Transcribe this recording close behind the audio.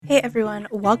Hey everyone,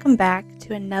 welcome back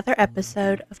to another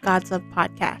episode of God's Love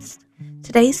Podcast.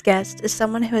 Today's guest is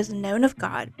someone who has known of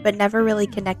God but never really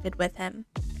connected with Him.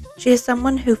 She is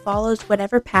someone who follows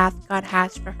whatever path God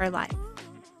has for her life.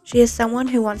 She is someone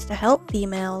who wants to help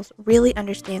females really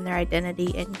understand their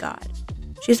identity in God.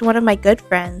 She is one of my good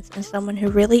friends and someone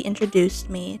who really introduced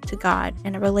me to God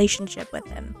and a relationship with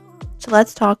Him. So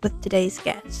let's talk with today's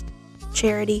guest,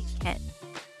 Charity Kent.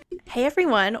 Hey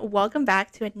everyone, welcome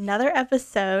back to another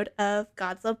episode of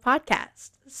God's Love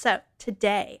Podcast. So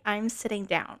today I'm sitting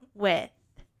down with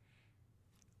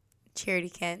Charity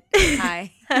Kent.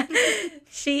 Hi.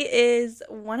 She is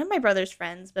one of my brother's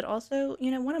friends, but also,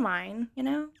 one of mine,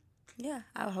 Yeah,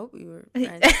 I hope we were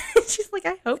friends. She's like,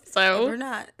 I hope If so. we're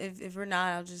not, if we're not,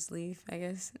 I'll just leave, I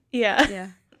guess. Yeah. Yeah.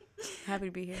 Happy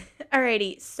to be here.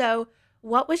 Alrighty. So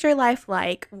what was your life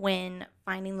like when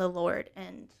finding the Lord,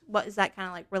 and what is that kind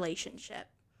of like relationship?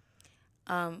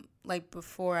 Like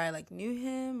before I knew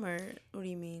him, or what do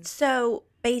you mean? So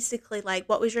basically, like,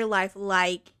 what was your life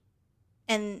like,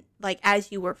 and like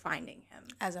as you were finding Him?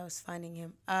 As I was finding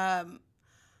him.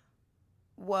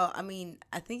 Well, I mean,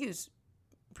 I think it was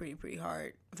pretty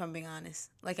hard, if I'm being honest.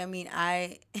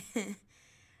 I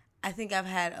I think I've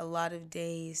had a lot of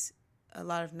days, a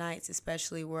lot of nights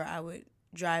especially, where I would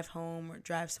drive home or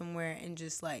drive somewhere and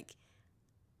just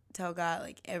tell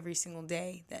God every single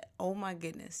day that, oh my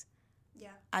goodness,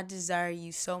 Yeah. I desire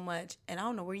you so much and I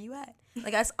don't know where you at.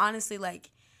 That's honestly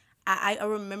I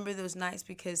remember those nights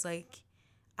because I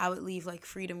would leave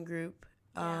Freedom Group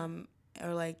or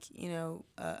a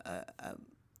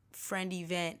friend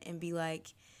event and be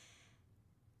like,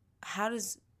 how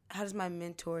does my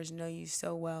mentors know you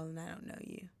so well and I don't know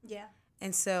you? Yeah.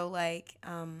 And so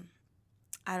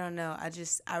I don't know,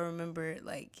 I remember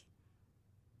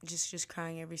just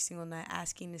crying every single night,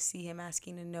 asking to see him,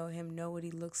 asking to know him, know what he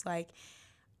looks like,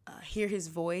 hear his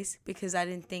voice, because I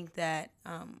didn't think that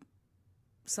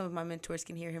some of my mentors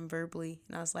can hear him verbally.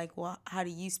 And I was like, well, how do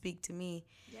you speak to me?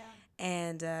 Yeah.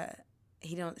 And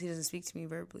he doesn't speak to me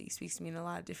verbally. He speaks to me in a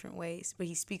lot of different ways, but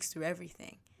he speaks through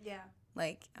everything. Yeah.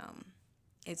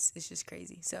 It's just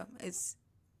crazy. So it's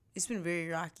been very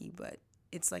rocky, but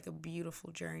it's a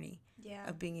beautiful journey. Yeah.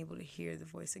 Of being able to hear the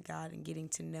voice of God and getting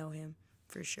to know him,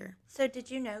 for sure. So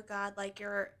did you know God,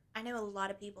 I know a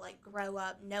lot of people grow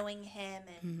up knowing Him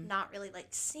and Mm-hmm. not really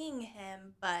seeing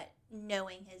Him, but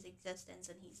knowing His existence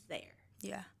and He's there.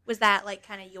 Yeah. Was that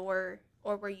kind of or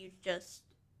were you just,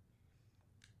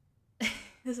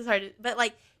 this is hard to, but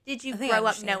did you I think I grow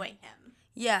up understand. knowing Him?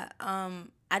 Yeah.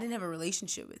 I didn't have a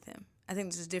relationship with him. I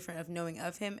think this is different of knowing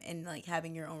of him and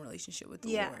having your own relationship with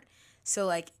the Lord.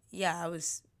 So I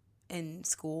was in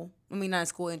school. I mean, not in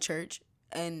school, in church,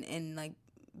 and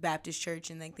Baptist church,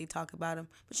 and they talk about him,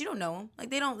 but you don't know him.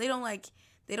 They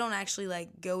don't actually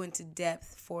go into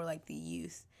depth for the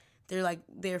youth. They're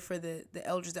there for the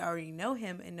elders that already know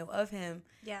him and know of him.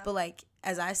 Yeah. But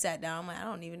as I sat down, I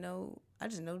don't even know. I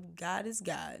just know God is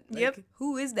God. Yep.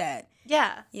 Who is that?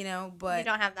 Yeah. But you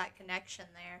don't have that connection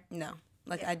there. no.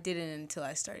 Yeah. I didn't until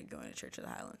I started going to Church of the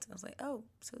Highlands. I was like, oh,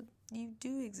 so you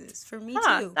do exist. For me,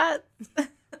 too.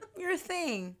 You're a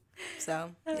thing.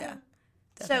 So, yeah.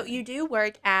 So Definitely. you do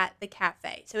work at the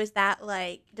cafe. So is that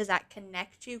does that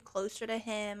connect you closer to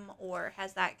Him, or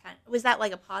was that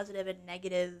a positive and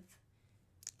negative?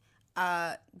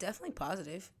 Definitely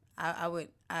positive.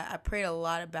 I prayed a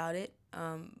lot about it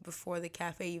before the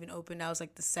cafe even opened. I was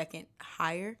the second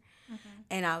hire. Mm-hmm.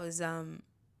 And I was, I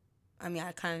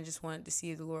kind of just wanted to see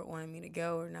if the Lord wanted me to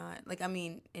go or not.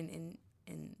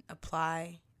 And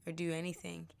apply or do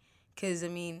anything. Because,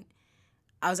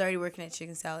 I was already working at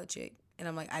Chicken Salad Chick. And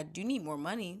I'm I do need more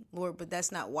money, Lord, but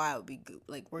that's not why I would be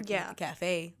working at the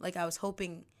cafe. I was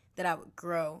hoping that I would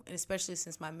grow. And especially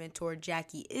since my mentor,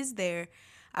 Jackie, is there,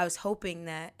 I was hoping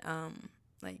that,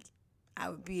 I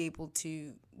would be able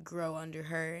to grow under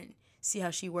her and see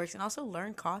how she works. And also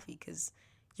learn coffee, because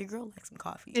your girl likes some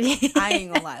coffee. I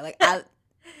ain't gonna lie.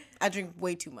 I drink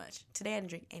way too much. Today I didn't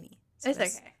drink any. So It's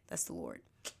okay. That's the Lord.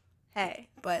 Hey.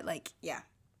 But yeah.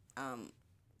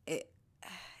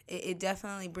 It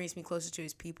definitely brings me closer to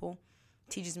his people.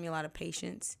 Teaches me a lot of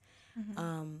patience.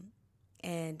 Mm-hmm.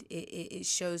 And it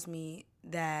shows me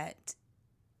that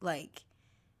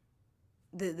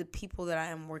the people that I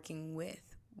am working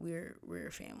with, we're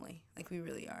a family. We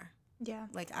really are. Yeah.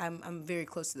 I'm very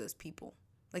close to those people.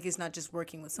 It's not just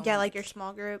working with someone. Yeah, your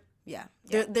small group. Yeah.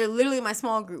 Yeah. They're literally my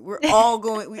small group. We're all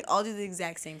we all do the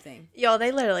exact same thing. Yo,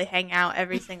 they literally hang out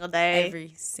every single day.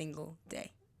 Every single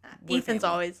day. Ethan's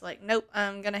always nope,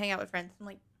 I'm going to hang out with friends. I'm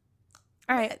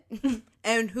All right.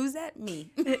 And who's that?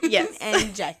 Me. Yes.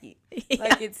 And Jackie. Yeah.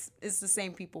 Like it's the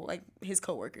same people, like his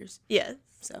coworkers. Yes.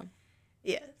 So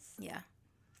Yes. yeah.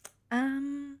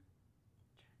 I'm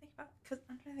trying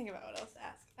to think about what else to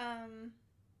ask.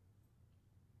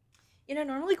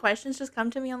 Normally questions just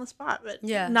come to me on the spot, but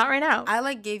not right now. I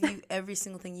like gave you every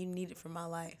single thing you needed from my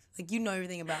life. Like you know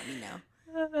everything about me now.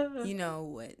 You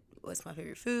know what's my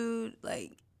favorite food,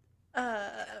 like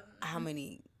how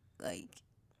many like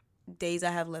days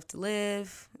I have left to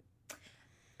live.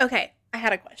 Okay, I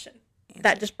had a question.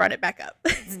 That just brought it back up.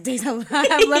 Days I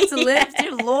have left to live?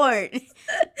 Dear Lord.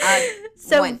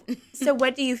 So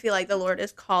what do you feel like the Lord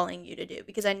is calling you to do?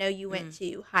 Because I know you went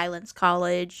to Highlands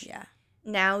College. Yeah.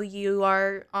 Now you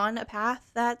are on a path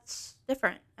that's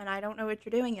different, and I don't know what you're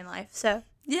doing in life. So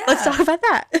let's talk about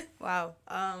that. Wow.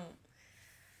 I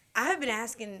have been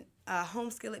asking Home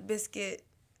Skillet Biscuit,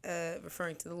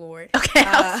 referring to the Lord. Okay,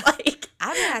 I was like...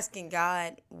 I've been asking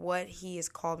God what He has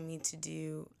called me to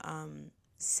do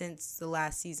since the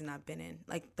last season I've been in.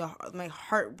 Like my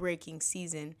heartbreaking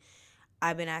season,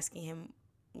 I've been asking Him,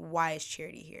 why is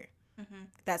charity here? Mm-hmm.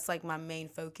 That's like my main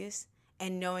focus.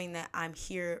 And knowing that I'm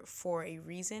here for a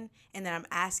reason and that I'm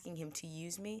asking Him to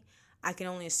use me, I can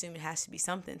only assume it has to be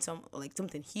something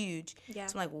huge. Yeah.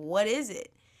 So I'm like, what is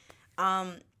it?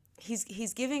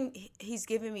 He's giving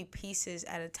me pieces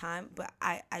at a time, but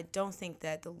I don't think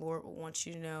that the Lord wants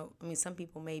you to know. I mean, some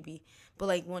people maybe, but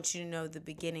like wants you to know the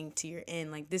beginning to your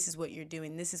end. Like, this is what you're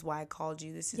doing. This is why I called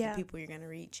you. This is the people you're gonna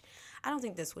reach. I don't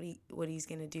think that's what He's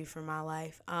gonna do for my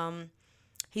life.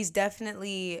 He's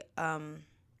definitely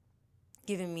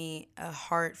given me a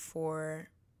heart for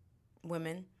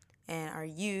women and our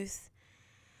youth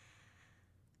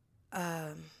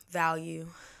value,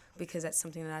 because that's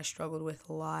something that I struggled with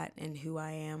a lot in who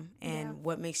I am and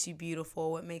what makes you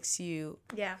beautiful, what makes you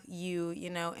you,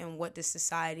 and what does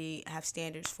society have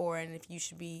standards for, and if you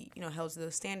should be, held to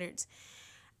those standards.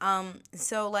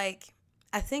 So like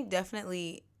I think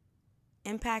definitely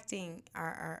impacting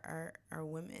our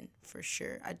women for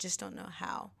sure. I just don't know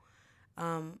how.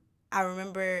 I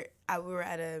remember we were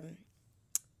at a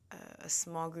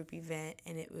small group event,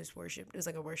 and it was worship. It was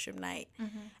like a worship night.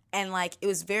 Mm-hmm. And like it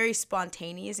was very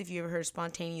spontaneous. If you ever heard of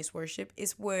spontaneous worship,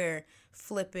 it's where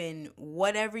flipping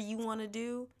whatever you want to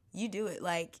do, you do it.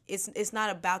 Like it's not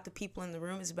about the people in the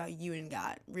room, it's about you and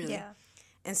God, really. Yeah.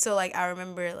 And so like I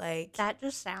remember like that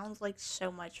just sounds like so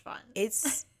much fun.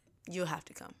 You'll have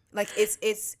to come. Like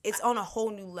it's on a whole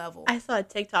new level. I saw a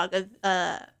TikTok of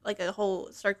like a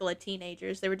whole circle of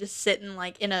teenagers. They were just sitting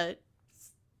like in a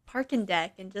parking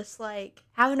deck and just like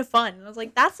having fun. And I was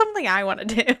like, that's something I want to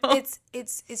do.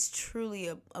 It's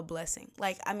truly a blessing.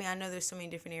 Like I mean, I know there's so many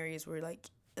different areas where like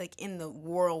in the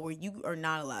world where you are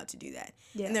not allowed to do that.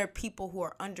 Yeah. And there are people who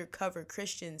are undercover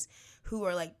Christians who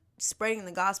are like spreading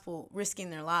the gospel,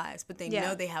 risking their lives, but they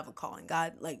know they have a calling.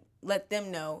 God, like, let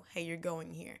them know, hey, you're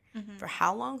going here. Mm-hmm. For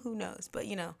how long? Who knows? But,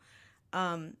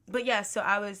 but yeah, so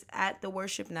I was at the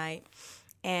worship night,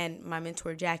 and my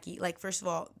mentor, Jackie, like, first of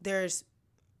all,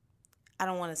 I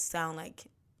don't want to sound like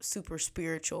super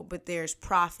spiritual, but there's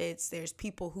prophets, there's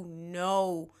people who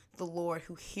know the Lord,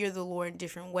 who hear the Lord in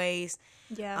different ways.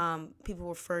 Yeah. People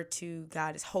refer to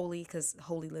God as holy because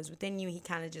holy lives within you. He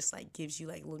kind of just like gives you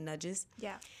like little nudges.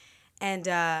 Yeah. And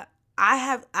I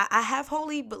have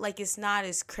holy, but like it's not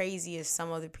as crazy as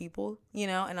some other people,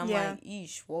 And I'm like,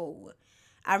 eesh, whoa.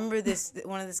 I remember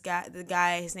the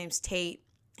guy, his name's Tate.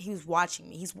 He was watching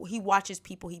me. He watches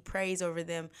people. He prays over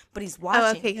them, but he's watching. Oh,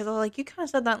 okay. Because I was like, you kind of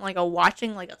said that in like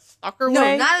a stalker way.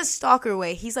 No, not a stalker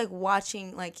way. He's like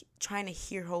watching, like trying to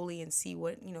hear holy and see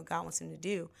what God wants him to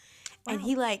do. Wow.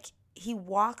 And he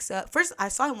walks up. First, I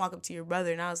saw him walk up to your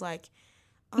brother, and I was like,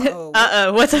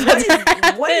 what's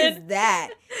that? What is that?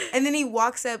 And then he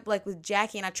walks up like with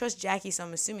Jackie, and I trust Jackie, so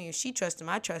I'm assuming if she trusts him,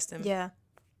 I trust him. Yeah.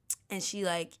 And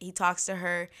he talks to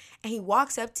her, and he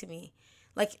walks up to me,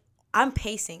 like I'm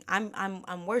pacing,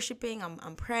 I'm worshiping,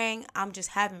 I'm praying, I'm just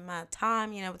having my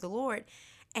time, with the Lord,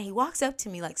 and he walks up to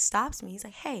me, like stops me. He's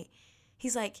like, hey,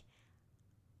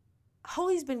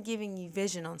 Holy's been giving you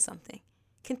vision on something.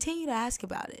 Continue to ask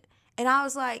about it. And I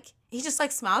was like, he just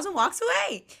like smiles and walks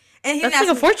away. And he That's like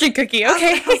a fortune cookie,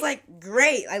 okay. I was like,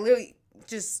 great. I literally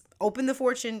just opened the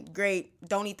fortune, great.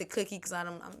 Don't eat the cookie because I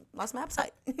lost my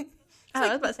appetite. I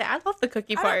was about to say, I love the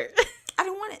cookie part. I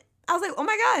don't want it. I was like, oh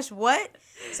my gosh, what?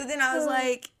 So then I was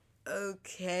like,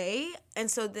 okay.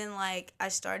 And so then like I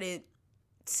started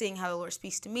seeing how the Lord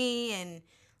speaks to me, and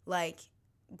like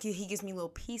he gives me little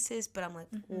pieces, but I'm like,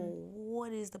 well,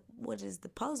 what is the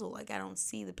puzzle? Like I don't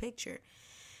see the picture.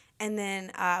 And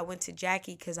then I went to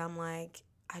Jackie because I'm like,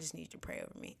 I just need you to pray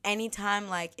over me. Anytime,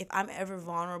 like, if I'm ever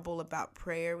vulnerable about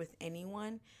prayer with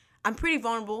anyone, I'm pretty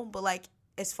vulnerable, but, like,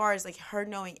 as far as, like, her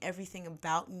knowing everything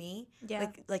about me,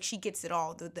 like she gets it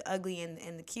all, the ugly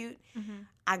and the cute,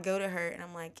 I go to her and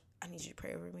I'm like, I need you to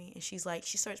pray over me. And she's like,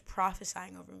 she starts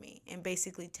prophesying over me and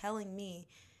basically telling me,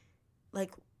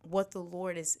 like, what the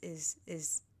Lord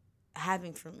is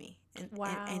having for me.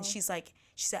 And she's like,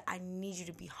 she said, I need you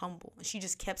to be humble. And she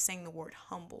just kept saying the word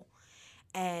humble.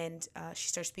 And she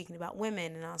started speaking about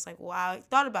women. And I was like, well, I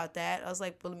thought about that. I was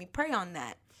like, well, let me pray on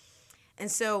that.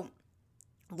 And so,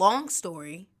 long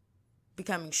story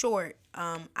becoming short,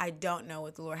 I don't know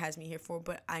what the Lord has me here for,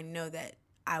 but I know that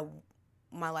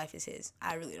my life is his.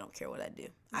 I really don't care what I do.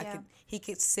 He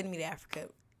could send me to Africa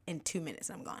in 2 minutes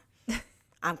and I'm gone.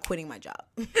 I'm quitting my job.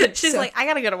 She's like, I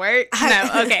gotta go to work.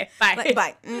 No, okay, bye. Like,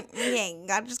 bye. Yeah,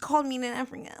 God just called me to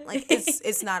Africa. Like,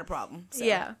 it's not a problem. So,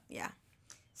 yeah.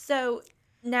 So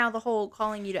now the whole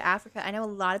calling you to Africa, I know a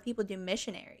lot of people do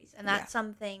missionaries, and that's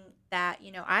something that,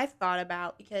 you know, I've thought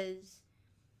about because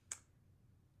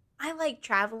I like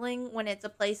traveling when it's a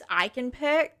place I can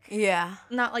pick. Yeah.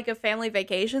 Not like a family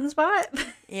vacation spot.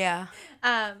 Yeah.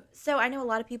 So I know a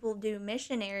lot of people do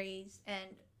missionaries,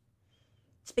 and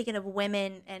speaking of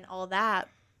women and all that,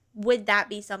 would that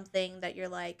be something that you're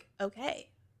like, okay,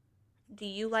 do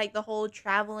you like the whole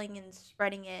traveling and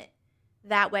spreading it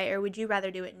that way, or would you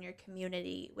rather do it in your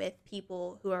community with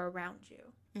people who are around you?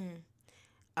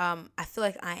 I feel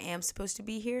like I am supposed to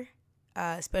be here,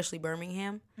 especially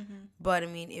Birmingham. But I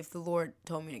mean, if the Lord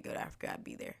told me to go to Africa, I'd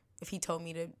be there. If he told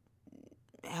me to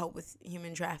help with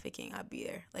human trafficking, I'd be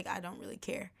there. Like, I don't really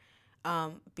care,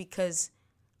 because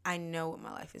I know what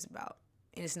my life is about,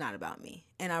 and it's not about me.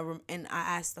 And I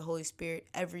ask the Holy Spirit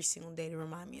every single day to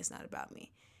remind me it's not about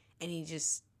me, and he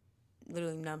just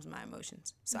literally numbs my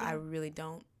emotions. So I really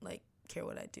don't like care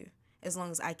what I do, as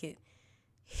long as I could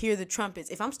hear the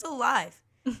trumpets. If I'm still alive,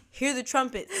 hear the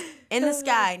trumpets in the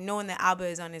sky, knowing that Abba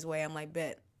is on his way. I'm like,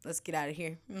 bet, let's get out of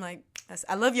here. I'm like,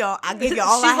 I love y'all. I gave y'all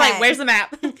all I had. She's like, where's the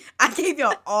map? I gave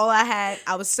y'all all I had.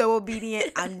 I was so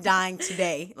obedient. I'm dying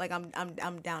today. Like, I'm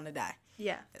down to die.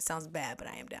 Yeah. It sounds bad, but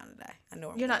I am down to die. I know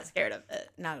where I'm You're going. not scared of it.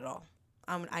 Not at all.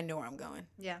 I know where I'm going.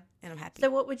 Yeah. And I'm happy. So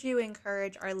what would you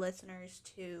encourage our listeners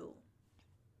to,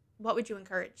 what would you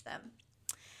encourage them?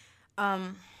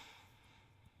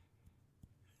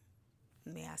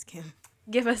 Let me ask him.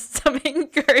 Give us some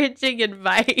encouraging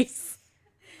advice.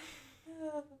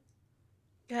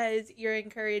 Because you're going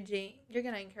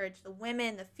to encourage the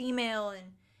women, the female,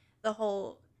 and the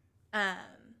whole, the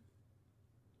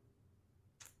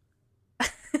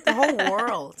whole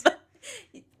world.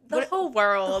 The whole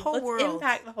world. The whole Let's world.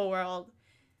 impact the whole world.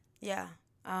 Yeah.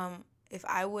 If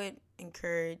I would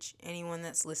encourage anyone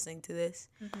that's listening to this,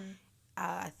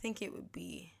 I think it would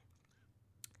be,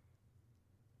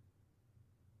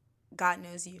 God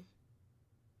knows you.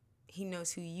 He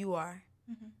knows who you are,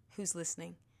 who's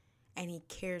listening, and he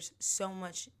cares so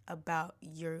much about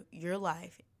your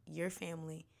life, your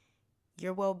family,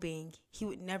 your well-being. He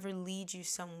would never lead you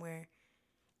somewhere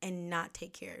and not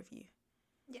take care of you.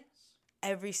 Yes.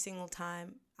 Every single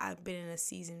time I've been in a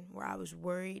season where I was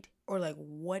worried or like,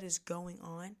 what is going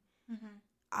on?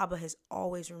 Abba has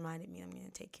always reminded me, I'm going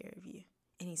to take care of you.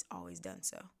 And he's always done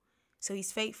so. So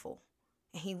he's faithful.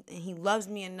 And he loves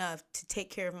me enough to take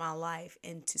care of my life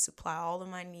and to supply all of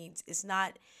my needs. It's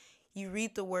not, you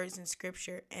read the words in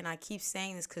scripture, and I keep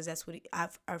saying this because that's what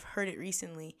I've heard it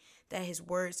recently, that his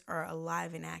words are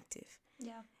alive and active.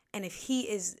 Yeah. And if he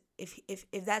is, if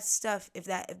that stuff, if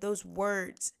those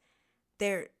words,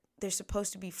 they're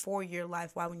supposed to be for your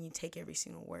life, why wouldn't you take every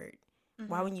single word?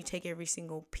 Why wouldn't you take every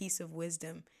single piece of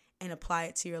wisdom and apply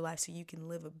it to your life so you can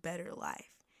live a better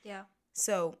life? Yeah.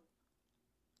 So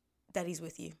that he's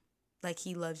with you. Like,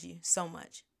 he loves you so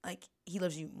much. Like, he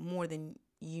loves you more than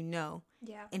you know.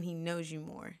 Yeah. And he knows you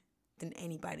more than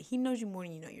anybody. He knows you more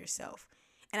than you know yourself.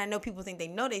 And I know people think they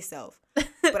know themselves,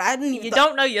 but I didn't even. You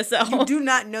don't know yourself. You do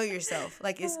not know yourself.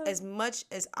 Like, as much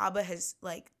as Abba has,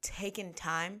 like, taken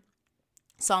time,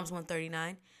 Psalms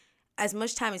 139, as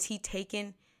much time as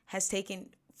has taken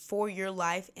for your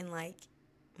life and, like,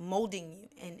 molding you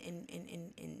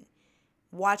and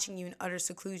watching you in utter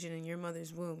seclusion in your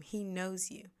mother's womb, he knows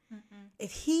you.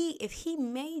 If he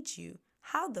made you,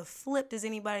 how the flip does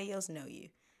anybody else know you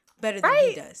better than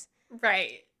he does?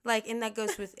 Right. Like, and that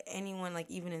goes with anyone, like,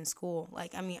 even in school.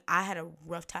 Like, I mean, I had a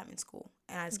rough time in school,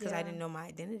 and it's because I didn't know my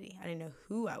identity. I didn't know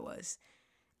who I was.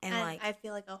 And like, I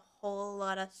feel like a whole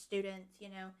lot of students, you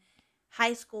know,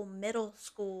 high school, middle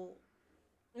school,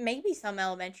 maybe some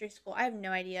elementary school. I have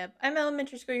no idea. I'm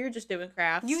elementary school. You're just doing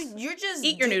crafts. You're just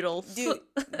eat your noodles, dude.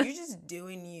 You're just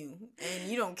doing you, and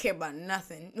you don't care about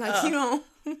nothing. Like you don't.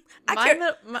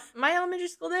 My elementary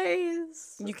school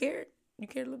days. You cared. You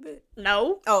cared a little bit.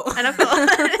 No. Oh, And I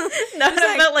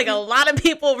felt like a lot of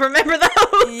people remember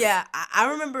those. Yeah,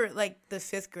 I remember like the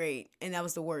 5th grade, and that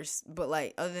was the worst. But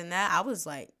like other than that, I was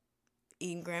like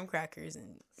eating graham crackers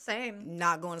and Same.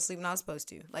 not going to sleep when I was supposed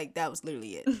to. Like that was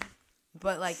literally it.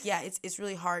 But like yeah, it's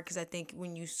really hard because I think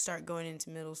when you start going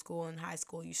into middle school and high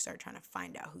school, you start trying to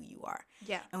find out who you are.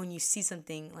 Yeah. And when you see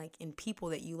something like in people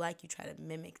that you like, you try to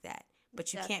mimic that.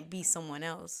 But you can't be someone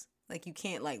else. Like you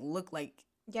can't like look like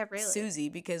really. Susie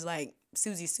because like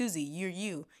Susie, you're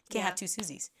you. You can't have two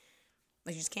Susies.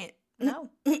 Like you just can't. No.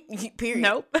 Period.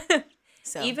 Nope.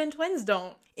 So Even twins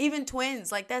don't. even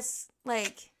twins, like that's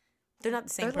like they're not the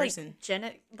same person.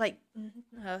 Like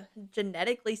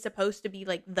genetically supposed to be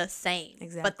like the same,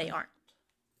 but they aren't.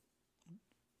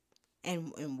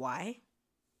 And why?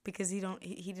 Because he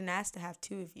didn't ask to have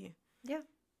two of you. Yeah.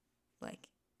 Like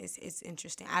it's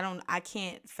interesting. I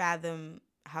can't fathom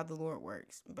how the Lord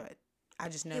works, but I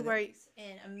just know He works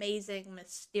in amazing,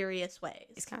 mysterious ways.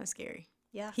 it's kind of scary.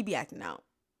 Yeah. He be acting out.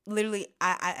 Literally,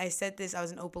 I said this. I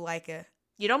was in Opelika.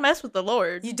 You don't mess with the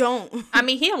Lord. You don't. I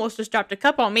mean, he almost just dropped a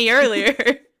cup on me earlier.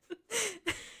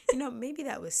 Maybe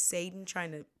that was Satan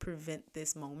trying to prevent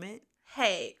this moment.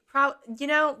 Hey,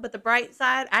 but the bright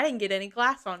side, I didn't get any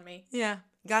glass on me. Yeah.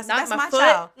 God, Not that's my my foot.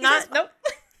 child. Nope.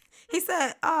 He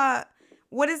said,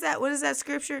 what is that? What is that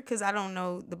scripture? Because I don't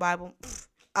know the Bible.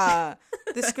 The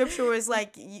scripture was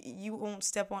like, you won't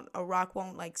step on, a rock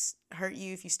won't like hurt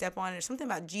you if you step on it, or something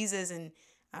about Jesus. And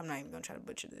I'm not even going to try to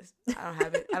butcher this. I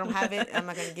don't have it. I'm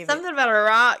not going to give Something it. about a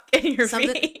rock in your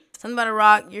feet. Something about a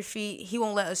rock, your feet. He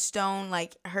won't let a stone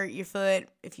like hurt your foot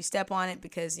if you step on it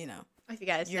because, If you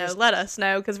guys know, let us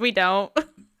know because we don't.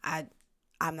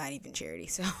 I'm not even charity,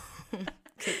 so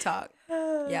good talk.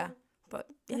 Yeah. But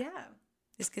yeah.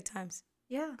 It's good times.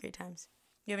 Yeah. Great times.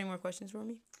 You have any more questions for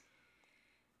me?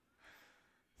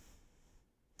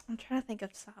 I'm trying to think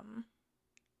of some.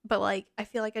 But, like, I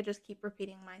feel like I just keep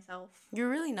repeating myself. You're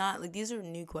really not. Like, these are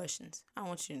new questions. I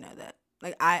want you to know that.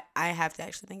 Like, I have to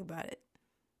actually think about it.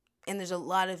 And there's a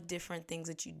lot of different things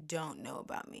that you don't know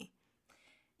about me.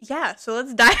 Yeah, so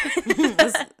let's dive in.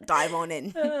 Let's dive on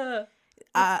in.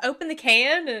 Open the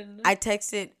can and... I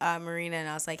texted Marina and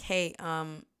I was like, hey,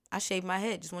 I shaved my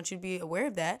head. Just want you to be aware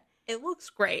of that. It looks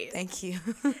great. Thank you.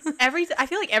 I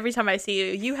feel like every time I see you,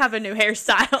 you have a new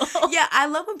hairstyle. Yeah, I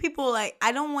love when people like.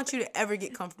 I don't want you to ever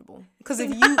get comfortable because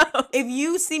if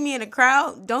you see me in a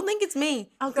crowd, don't think it's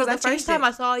me. Oh, because the first time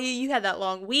I saw you, you had that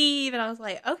long weave, and I was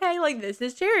like, okay, like this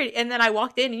is charity. And then I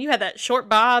walked in, and you had that short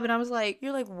bob, and I was like,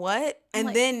 you're like what? And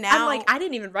like, then now I'm like, I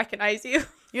didn't even recognize you.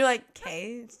 You're like,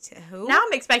 okay, who? Now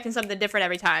I'm expecting something different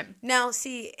every time. Now,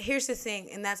 see, here's the thing,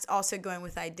 and that's also going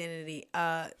with identity.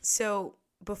 So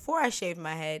before I shaved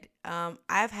my head,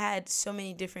 I've had so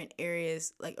many different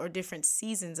areas, like, or different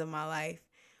seasons of my life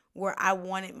where I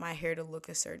wanted my hair to look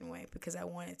a certain way because I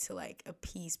wanted to, like,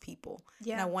 appease people.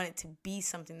 Yeah. And I wanted to be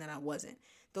something that I wasn't.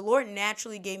 The Lord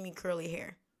naturally gave me curly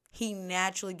hair. He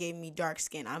naturally gave me dark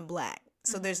skin. I'm black.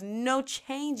 So there's no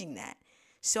changing that.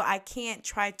 So I can't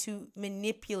try to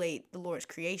manipulate the Lord's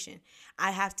creation.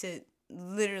 I have to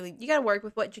literally... You got to work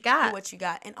with what you got. What you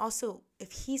got. And also,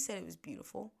 if he said it was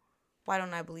beautiful, why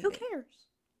don't I believe it?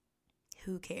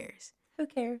 Who cares? Who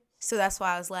cares? So that's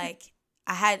why I was like,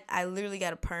 I literally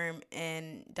got a perm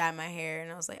and dyed my hair.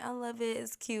 And I was like, I love it.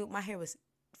 It's cute. My hair was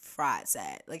fried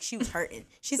sad. Like, she was hurting.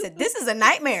 She said, this is a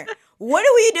nightmare. What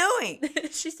are we doing?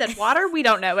 She said, water? We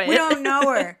don't know it. We don't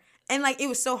know her. And, like, it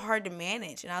was so hard to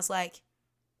manage. And I was like,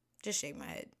 just shave my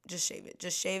head. Just shave it.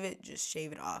 Just shave it. Just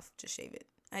shave it off. Just shave it.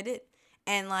 I did.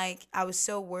 And, like, I was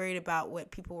so worried about what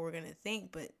people were going to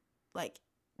think. But, like,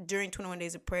 during 21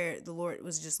 Days of Prayer, the Lord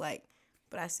was just like,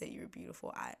 but I said you were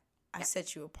beautiful. I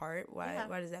set you apart. Why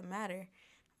does that matter? I'm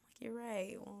like, you're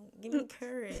right. Well, give me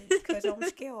courage because I'm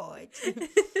scared.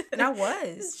 And I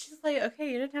was. She's like,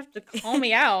 okay, you didn't have to call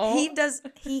me out.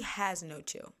 He has no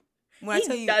chill. When I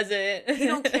tell you, doesn't. He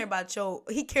don't care about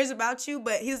he cares about you,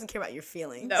 but he doesn't care about your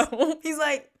feelings. No. He's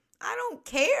like, I don't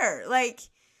care. Like,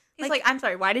 he's like, I'm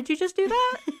sorry, why did you just do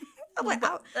that? I'm like,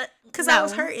 because I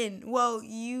was hurting. Well,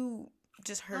 you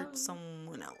just hurt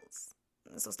someone else.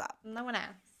 So stop. No one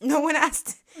asked. No one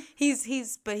asked.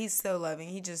 But he's so loving.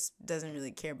 He just doesn't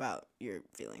really care about your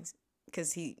feelings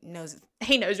because he knows.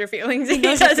 He knows your feelings. He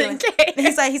doesn't care.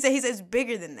 He said it's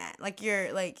bigger than that. Like,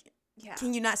 you're like, yeah.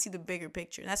 Can you not see the bigger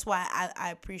picture? And that's why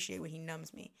I appreciate when he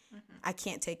numbs me. Mm-hmm. I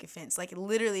can't take offense. Like,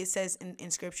 literally it says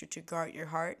in scripture to guard your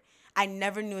heart. I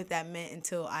never knew what that meant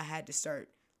until I had to start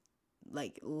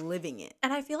like living it.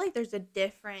 And I feel like there's a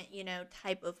different,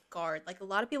 type of guard. Like a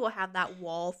lot of people have that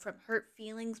wall from hurt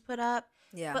feelings put up.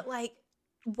 Yeah. But like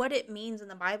what it means in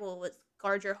the Bible was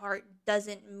guard your heart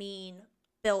doesn't mean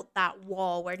build that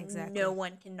wall where Exactly. no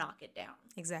one can knock it down.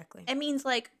 Exactly. It means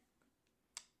like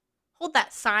hold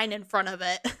that sign in front of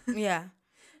it. Yeah.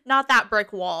 Not that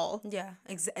brick wall. Yeah.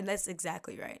 And that's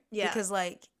exactly right. Yeah. Because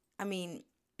like, I mean,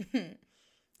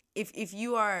 if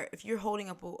you're holding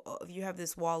up if you have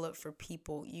this wall up for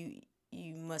people, you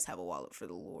must have a wall up for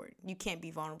the Lord. You can't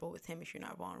be vulnerable with him if you're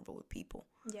not vulnerable with people.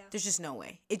 Yeah. There's just no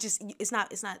way. It's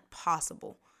not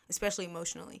possible, especially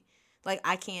emotionally. Like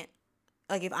I can't,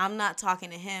 like if I'm not talking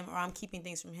to him or I'm keeping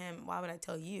things from him, why would I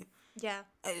tell you? Yeah.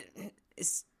 It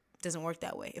doesn't work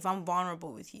that way. If I'm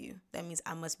vulnerable with you, that means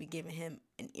I must be giving him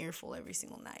an earful every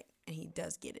single night, and he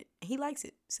does get it. And he likes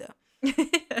it. So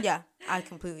yeah, I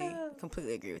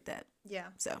completely agree with that. Yeah.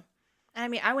 So I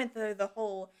mean, I went through the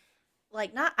whole,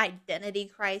 like, not identity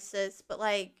crisis, but,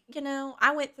 like,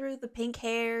 I went through the pink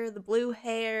hair, the blue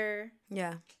hair.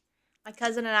 yeah, My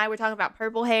cousin and I were talking about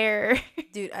purple hair.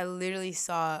 dude, I literally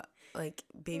saw, like,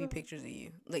 baby pictures of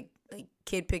you. Like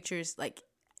kid pictures. Like,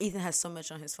 Ethan has so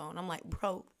much on his phone. I'm like,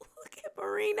 bro, look at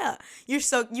Marina. You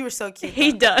were so cute.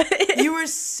 He does. You were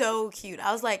so cute.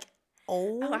 I was like,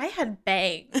 Oh, I had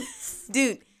bangs.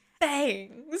 dude,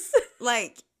 Bangs.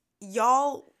 like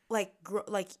y'all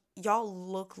y'all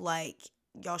look like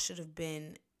y'all should have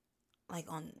been like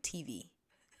on TV.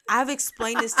 I've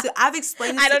explained this to I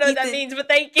don't know what that Ethan. means, but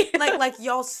thank you. like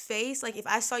y'all's face, like if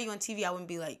I saw you on TV, I wouldn't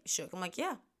be like shook. I'm like,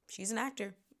 yeah, she's an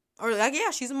actor. Or like,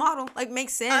 yeah, she's a model. Like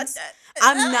makes sense.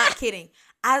 I'm not kidding.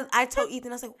 I told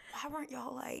Ethan, I was like, why weren't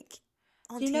y'all like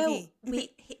on TV?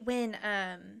 When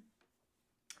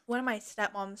one of my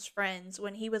stepmom's friends,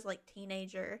 when he was like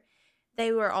teenager,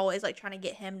 they were always like trying to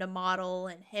get him to model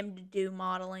and him to do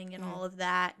modeling and all of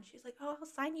that. And she's like, "Oh, I'll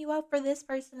sign you up for this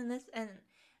person and this." And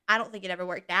I don't think it ever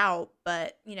worked out,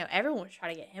 but everyone was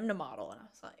trying to get him to model, and I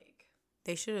was like,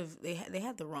 they should have. They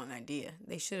had the wrong idea.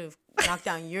 They should have knocked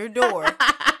down your door.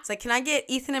 It's like, can I get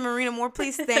Ethan and Marina more,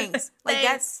 please? Thanks. Like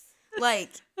that's like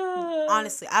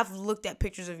honestly, I've looked at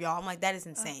pictures of y'all. I'm like, that is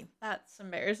insane. That's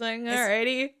embarrassing.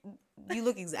 Alrighty. You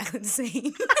look exactly the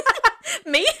same.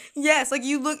 Me? Yes, like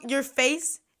your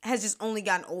face has just only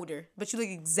gotten older, but you look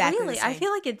exactly the same. I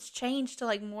feel like it's changed to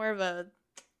like more of a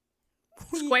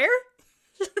square.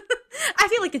 I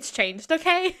feel like it's changed,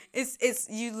 okay? It's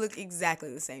you look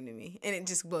exactly the same to me, and it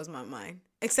just blows my mind.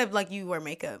 Except like you wear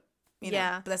makeup,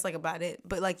 Yeah. But that's like about it.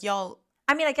 But like y'all,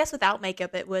 I mean, I guess without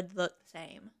makeup it would look the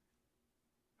same.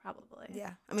 Probably.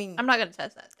 yeah. I mean, I'm not gonna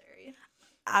test that theory.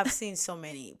 I've seen so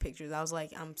many pictures. I was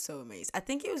like, I'm so amazed. I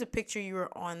think it was a picture you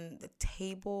were on the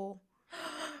table.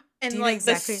 And like like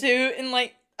exactly? the suit and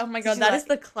like, oh my god, you that like- is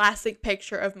the classic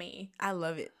picture of me. I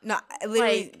love it. No, I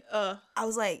literally, Like, I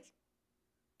was like,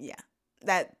 yeah,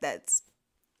 that's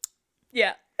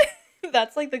yeah.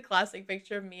 That's like the classic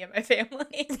picture of me and my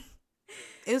family.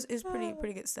 it was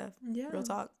pretty good stuff. Yeah. Real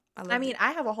talk. I mean,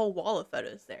 I have a whole wall of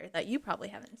photos there that you probably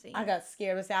haven't seen. I got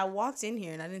scared. I said I walked in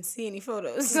here and I didn't see any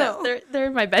photos. So No, they're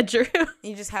in my bedroom.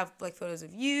 you just have like photos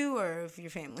of you or of your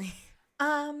family.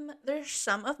 There's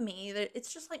some of me.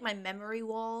 It's just like my memory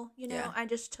wall. Yeah. I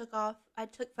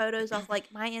took photos off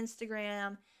like my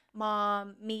Instagram,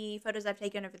 mom, me, photos I've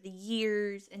taken over the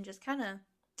years, and just kind of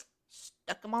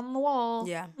stuck them on the wall.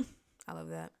 Yeah, I love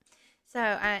that. So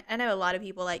I know a lot of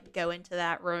people like go into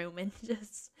that room and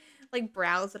just like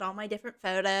browse at all my different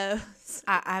photos.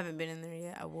 I haven't been in there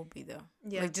yet. I will be though.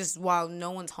 Yeah. Like just while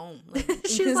no one's home. Like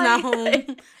She's Ethan's like- not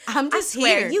home. I'm just I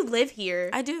swear, here. you live here.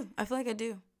 I do. I feel like I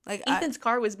do. Like Ethan's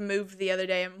car was moved the other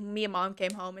day, and me and mom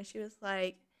came home, and she was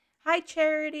like, "Hi,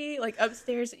 Charity," like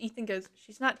upstairs. And Ethan goes,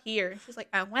 "She's not here." She's like,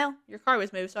 "Oh well, your car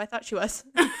was moved, so I thought she was."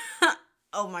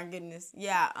 oh my goodness.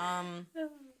 Yeah.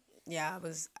 Yeah.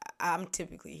 I'm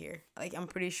typically here. Like I'm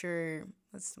pretty sure.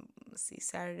 Let's see.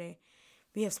 Saturday,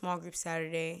 we have small group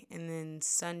Saturday, and then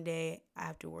Sunday I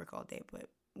have to work all day, but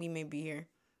we may be here.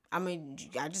 I mean,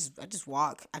 I just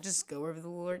walk. I just go wherever the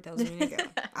Lord tells me to go.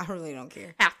 I really don't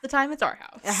care. Half the time, it's our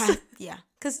house. Yeah,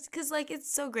 cause like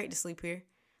it's so great to sleep here.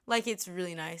 Like it's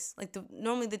really nice. Like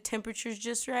normally the temperature's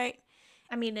just right.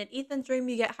 I mean, in Ethan's room,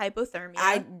 you get hypothermia.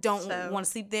 I don't want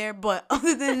to sleep there, but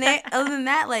other than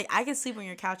that, like I can sleep on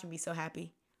your couch and be so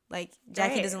happy. Like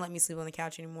Jackie Right. doesn't let me sleep on the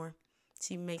couch anymore.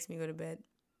 She makes me go to bed.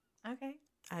 Okay.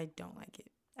 I don't like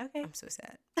it. Okay. I'm so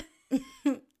sad.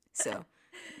 So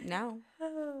now I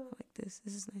like this.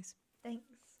 This is nice. Thanks.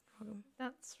 Welcome.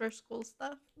 That's for school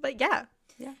stuff. But yeah.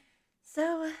 Yeah.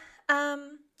 So, trying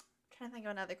to think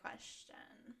of another question.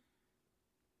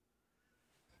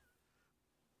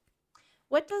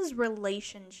 What does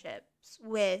relationships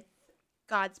with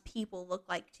God's people look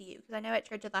like to you? Because I know at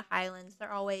Church of the Highlands,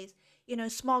 they're always,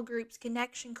 small groups,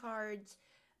 connection cards,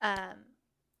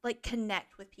 like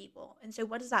connect with people. And so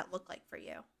what does that look like for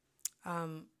you?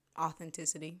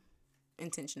 Authenticity,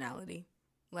 intentionality.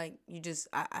 Like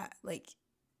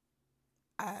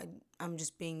I'm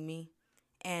just being me,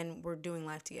 and we're doing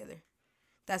life together.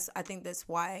 I think that's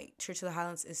why Church of the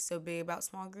Highlands is so big about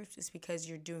small groups. It's because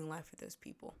you're doing life with those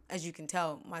people. As you can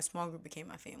tell, my small group became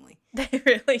my family. They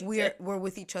really did. We're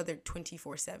with each other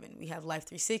 24/7. We have Life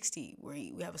 360.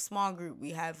 We have a small group.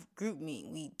 We have group meet.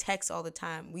 We text all the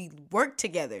time. We work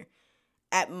together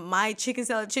at my chicken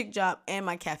salad chick job and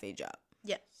my cafe job.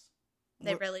 Yes,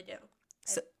 they really do.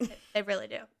 So, they really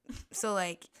do. So,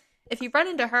 like, if you run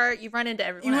into her, you run into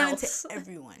everyone else. You run into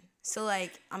everyone. So,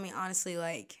 like, I mean, honestly,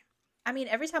 like,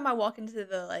 every time I walk into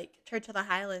the Church of the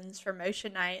Highlands for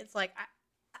motion night, it's like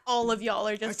all of y'all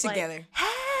are just together.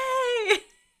 Hey.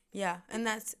 Yeah, and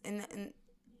that's and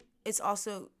it's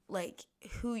also like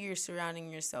who you're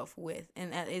surrounding yourself with,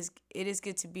 and it is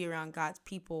good to be around God's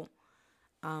people,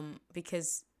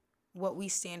 because what we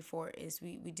stand for is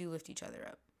we do lift each other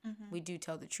up. Mm-hmm. We do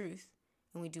tell the truth,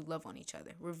 and we do love on each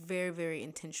other. We're very, very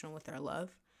intentional with our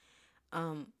love.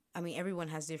 Everyone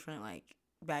has different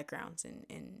backgrounds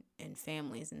and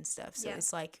families and stuff, so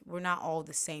it's like we're not all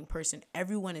the same person.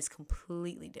 Everyone is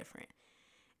completely different,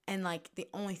 and the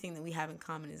only thing that we have in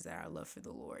common is that our love for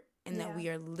the Lord, and that we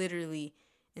are literally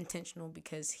intentional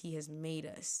because He has made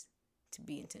us to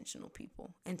be intentional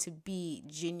people and to be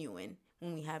genuine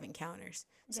when we have encounters.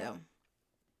 So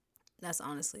that's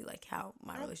honestly how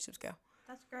my relationships go.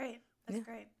 That's great. That's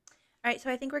great. All right, so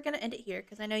I think we're gonna end it here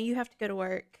because I know you have to go to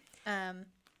work.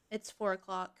 It's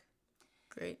 4:00.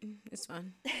 Great. It's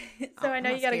fun. So I know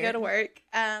you got to go to work.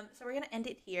 So we're going to end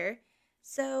it here.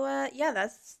 So,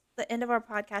 that's the end of our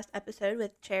podcast episode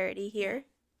with Charity here.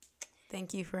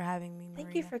 Thank you for having me, Maria.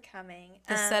 Thank you for coming.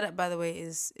 The setup, by the way,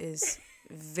 is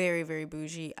very, very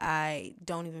bougie. I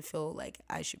don't even feel like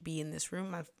I should be in this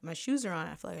room. My shoes are on.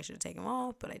 I feel like I should have taken them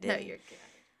off, but I didn't. No, you're good.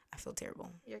 I feel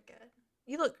terrible. You're good.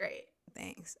 You look great.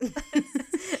 Thanks.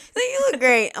 You look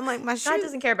great. I'm like, my shoes. God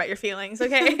doesn't care about your feelings,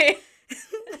 okay?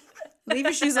 Leave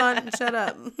your shoes on and shut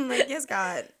up. I'm like, yes,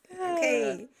 God.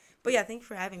 Okay. But yeah, thank you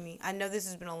for having me. I know this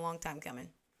has been a long time coming.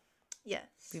 Yes.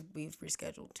 We've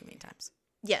rescheduled too many times.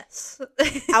 Yes.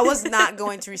 I was not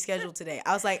going to reschedule today.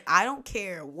 I was like, I don't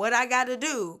care what I got to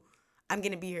do. I'm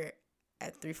going to be here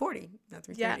at 3:40, not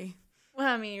 3:30. Yeah.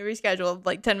 Well, you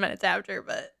rescheduled 10 minutes after,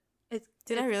 but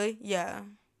Did I really? Yeah.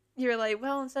 You were like,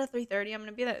 well, instead of 3:30, I'm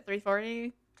going to be there at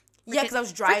 3:40. Yeah, because I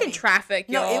was driving. Freaking traffic,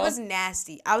 y'all. No, it was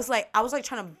nasty. I was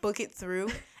trying to book it through,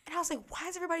 and I was like, why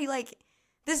is everybody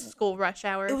this school rush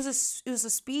hour? It was a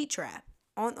speed trap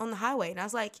on the highway, and I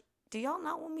was like, do y'all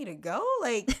not want me to go?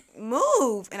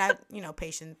 Move. And I,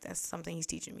 patience. That's something He's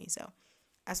teaching me. So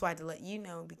that's why I had to let you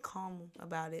know, be calm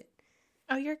about it.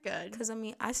 Oh, you're good. Because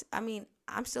I'm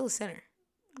still a sinner.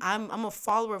 I'm a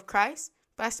follower of Christ,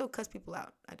 but I still cuss people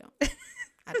out. I don't.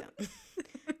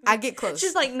 I get close.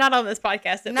 She's not on this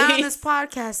podcast. Not on this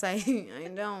podcast. I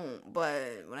don't.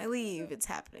 But when I leave, it's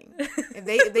happening.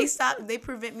 If they stop, if they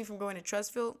prevent me from going to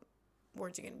Trustfield,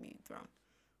 words are gonna be thrown.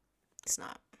 It's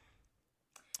not.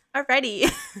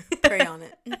 Alrighty. Pray on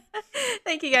it.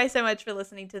 Thank you guys so much for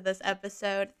listening to this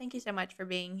episode. Thank you so much for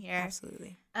being here.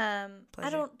 Absolutely.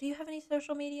 Pleasure. Do you have any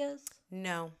social medias?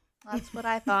 No. That's what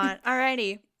I thought.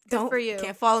 Alrighty. Good for you.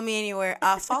 Can't follow me anywhere.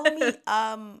 Follow me.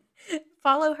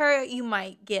 Follow her. You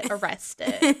might get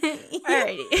arrested.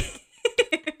 Alrighty.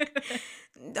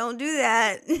 Don't do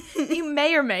that. You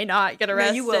may or may not get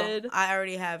arrested. No, you will. I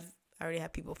already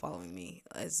have people following me,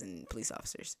 as in police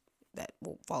officers that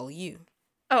will follow you.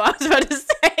 Oh, I was about to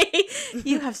say,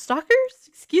 you have stalkers?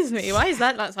 Excuse me. Why is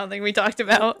that not something we talked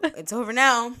about? It's over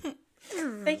now.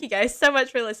 Thank you guys so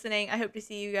much for listening. I hope to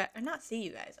see you guys, or not see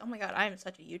you guys. Oh my God, I am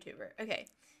such a YouTuber. Okay.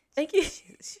 Thank you.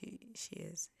 She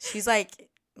is. She's like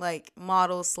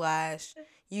model / YouTuber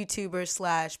 /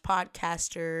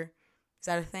 podcaster. Is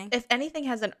that a thing? If anything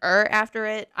has an after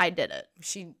it, I did it.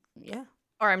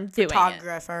 Or I'm doing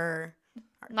Photographer. it.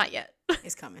 Not yet.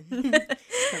 It's coming.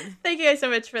 Thank you guys so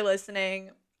much for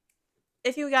listening.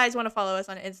 If you guys want to follow us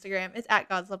on Instagram, it's at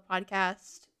God's Love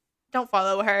Podcast. Don't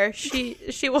follow her.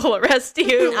 She will arrest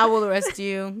you. I will arrest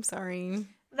you. I'm sorry.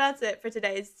 That's it for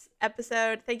today's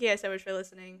episode. Thank you guys so much for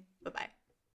listening. Bye-bye.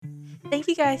 Thank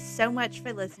you guys so much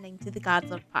for listening to the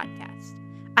God's Love Podcast.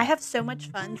 I have so much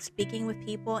fun speaking with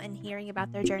people and hearing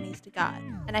about their journeys to God,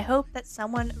 and I hope that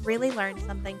someone really learned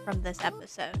something from this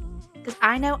episode, because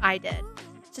I know I did.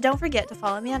 So don't forget to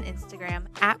follow me on Instagram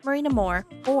at Marina Moore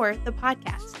or the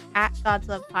podcast at God's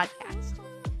Love Podcast.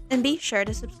 And be sure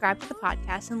to subscribe to the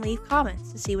podcast and leave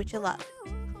comments to see what you love.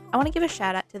 I want to give a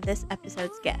shout out to this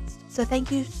episode's guest, so thank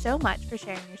you so much for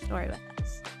sharing your story with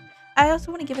us. I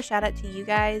also want to give a shout out to you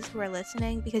guys who are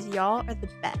listening because y'all are the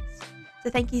best. So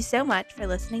thank you so much for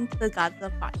listening to the God's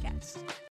Love Podcast.